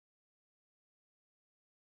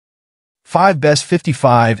5 Best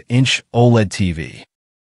 55-Inch OLED TV.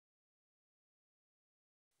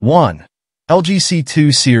 1. LG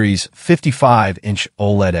C2 Series 55-Inch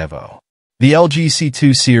OLED Evo. The LG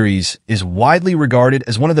C2 series is widely regarded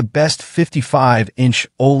as one of the best 55-inch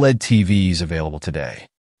OLED TVs available today.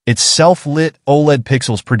 Its self-lit OLED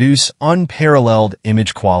pixels produce unparalleled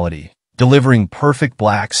image quality, delivering perfect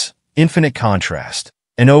blacks, infinite contrast,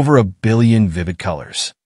 and over 1 billion vivid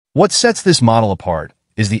colors. What sets this model apart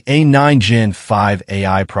is the A9 Gen 5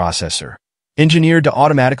 AI processor, engineered to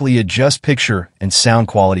automatically adjust picture and sound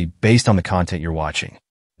quality based on the content you're watching.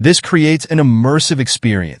 This creates an immersive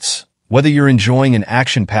experience, whether you're enjoying an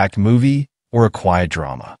action-packed movie or a quiet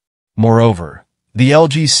drama. Moreover, the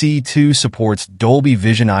LG C2 supports Dolby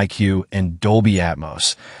Vision IQ and Dolby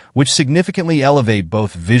Atmos, which significantly elevate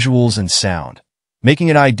both visuals and sound, making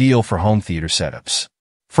it ideal for home theater setups.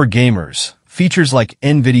 For gamers, features like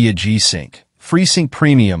NVIDIA G-Sync, FreeSync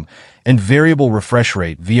Premium, and Variable Refresh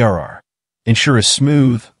Rate (VRR) ensure a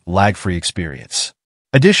smooth, lag-free experience.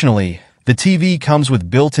 Additionally, the TV comes with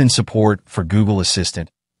built-in support for Google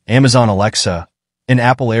Assistant, Amazon Alexa, and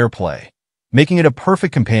Apple AirPlay, making it a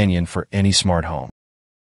perfect companion for any smart home.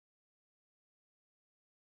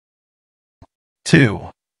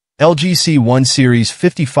 2. LG C1 Series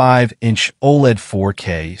 55-Inch OLED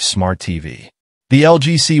 4K Smart TV. The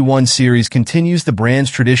LG C1 series continues the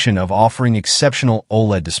brand's tradition of offering exceptional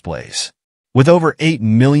OLED displays. With over 8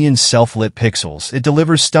 million self-lit pixels, it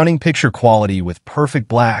delivers stunning picture quality with perfect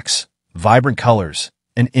blacks, vibrant colors,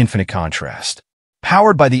 and infinite contrast.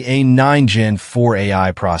 Powered by the A9 Gen 4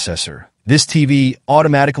 AI processor, this TV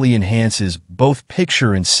automatically enhances both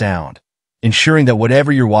picture and sound, ensuring that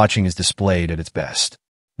whatever you're watching is displayed at its best.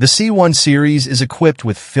 The C1 series is equipped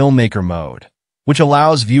with Filmmaker Mode, which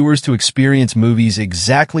allows viewers to experience movies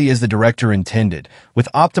exactly as the director intended, with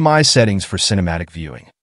optimized settings for cinematic viewing.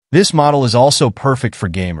 This model is also perfect for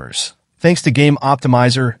gamers, thanks to Game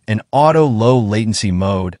Optimizer and Auto Low Latency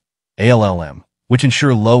Mode, ALLM, which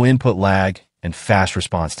ensure low input lag and fast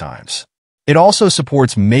response times. It also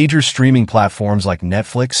supports major streaming platforms like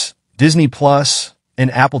Netflix, Disney+,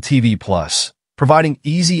 and Apple TV+, providing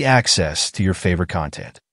easy access to your favorite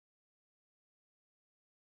content.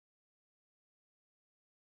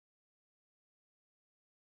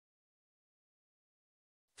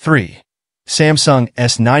 3. Samsung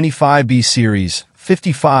S95B Series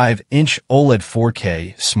 55-Inch OLED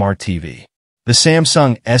 4K Smart TV. The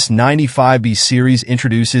Samsung S95B series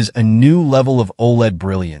introduces a new level of OLED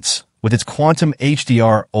brilliance with its Quantum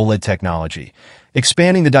HDR OLED technology,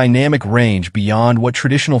 expanding the dynamic range beyond what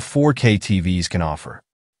traditional 4K TVs can offer.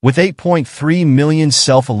 With 8.3 million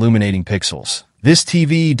self-illuminating pixels, this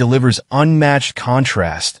TV delivers unmatched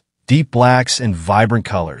contrast, deep blacks, and vibrant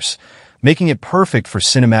colors, making it perfect for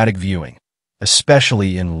cinematic viewing,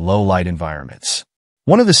 especially in low-light environments.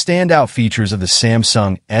 One of the standout features of the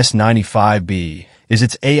Samsung S95B is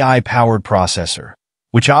its AI-powered processor,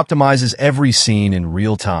 which optimizes every scene in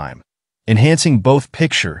real time, enhancing both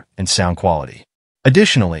picture and sound quality.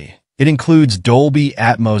 Additionally, it includes Dolby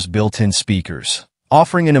Atmos built-in speakers,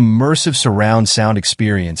 offering an immersive surround sound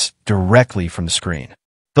experience directly from the screen.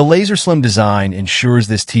 The laser-slim design ensures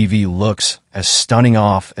this TV looks as stunning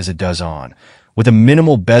off as it does on, with a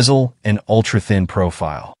minimal bezel and ultra-thin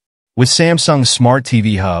profile. With Samsung's Smart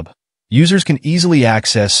TV Hub, users can easily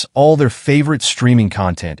access all their favorite streaming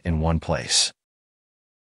content in one place.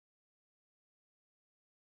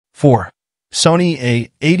 4. Sony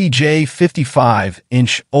A80J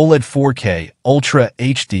 55-Inch OLED 4K Ultra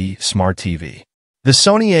HD Smart TV. The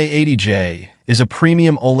Sony A80J is a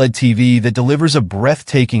premium OLED TV that delivers a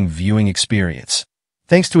breathtaking viewing experience,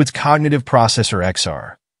 thanks to its cognitive processor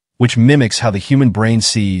XR, which mimics how the human brain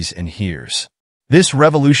sees and hears. This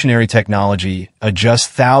revolutionary technology adjusts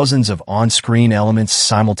thousands of on-screen elements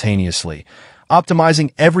simultaneously,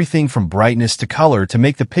 optimizing everything from brightness to color to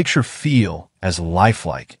make the picture feel as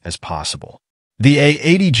lifelike as possible. The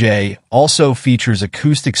A80J also features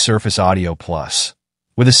Acoustic Surface Audio Plus,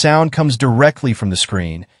 where the sound comes directly from the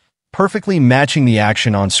screen, perfectly matching the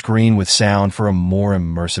action on screen with sound for a more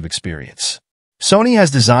immersive experience. Sony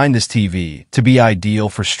has designed this TV to be ideal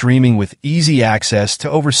for streaming with easy access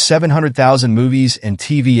to over 700,000 movies and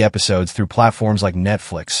TV episodes through platforms like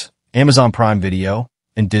Netflix, Amazon Prime Video,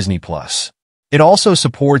 and Disney+. It also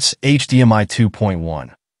supports HDMI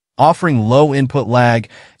 2.1, offering low input lag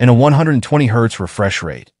and a 120 Hz refresh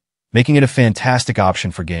rate, making it a fantastic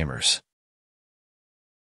option for gamers.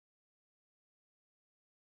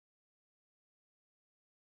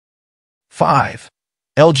 5.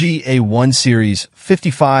 LG A1 Series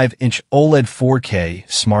 55-Inch OLED 4K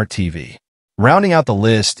Smart TV. Rounding out the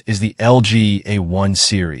list is the LG A1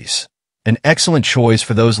 Series, an excellent choice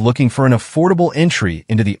for those looking for an affordable entry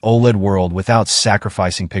into the OLED world without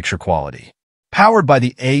sacrificing picture quality. Powered by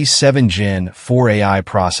the A7 Gen 4 AI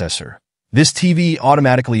processor, this TV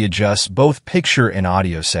automatically adjusts both picture and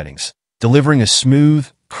audio settings, delivering a smooth,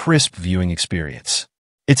 crisp viewing experience.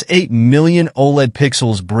 Its 8 million OLED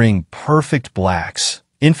pixels bring perfect blacks,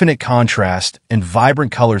 infinite contrast, and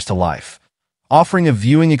vibrant colors to life, offering a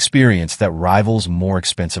viewing experience that rivals more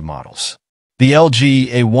expensive models. The LG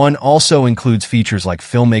A1 also includes features like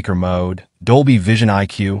Filmmaker Mode, Dolby Vision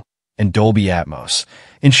IQ, and Dolby Atmos,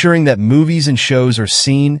 ensuring that movies and shows are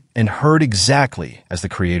seen and heard exactly as the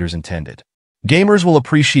creators intended. Gamers will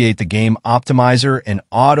appreciate the Game Optimizer and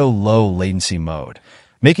Auto Low Latency mode,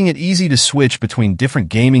 making it easy to switch between different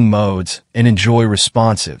gaming modes and enjoy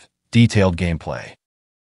responsive, detailed gameplay.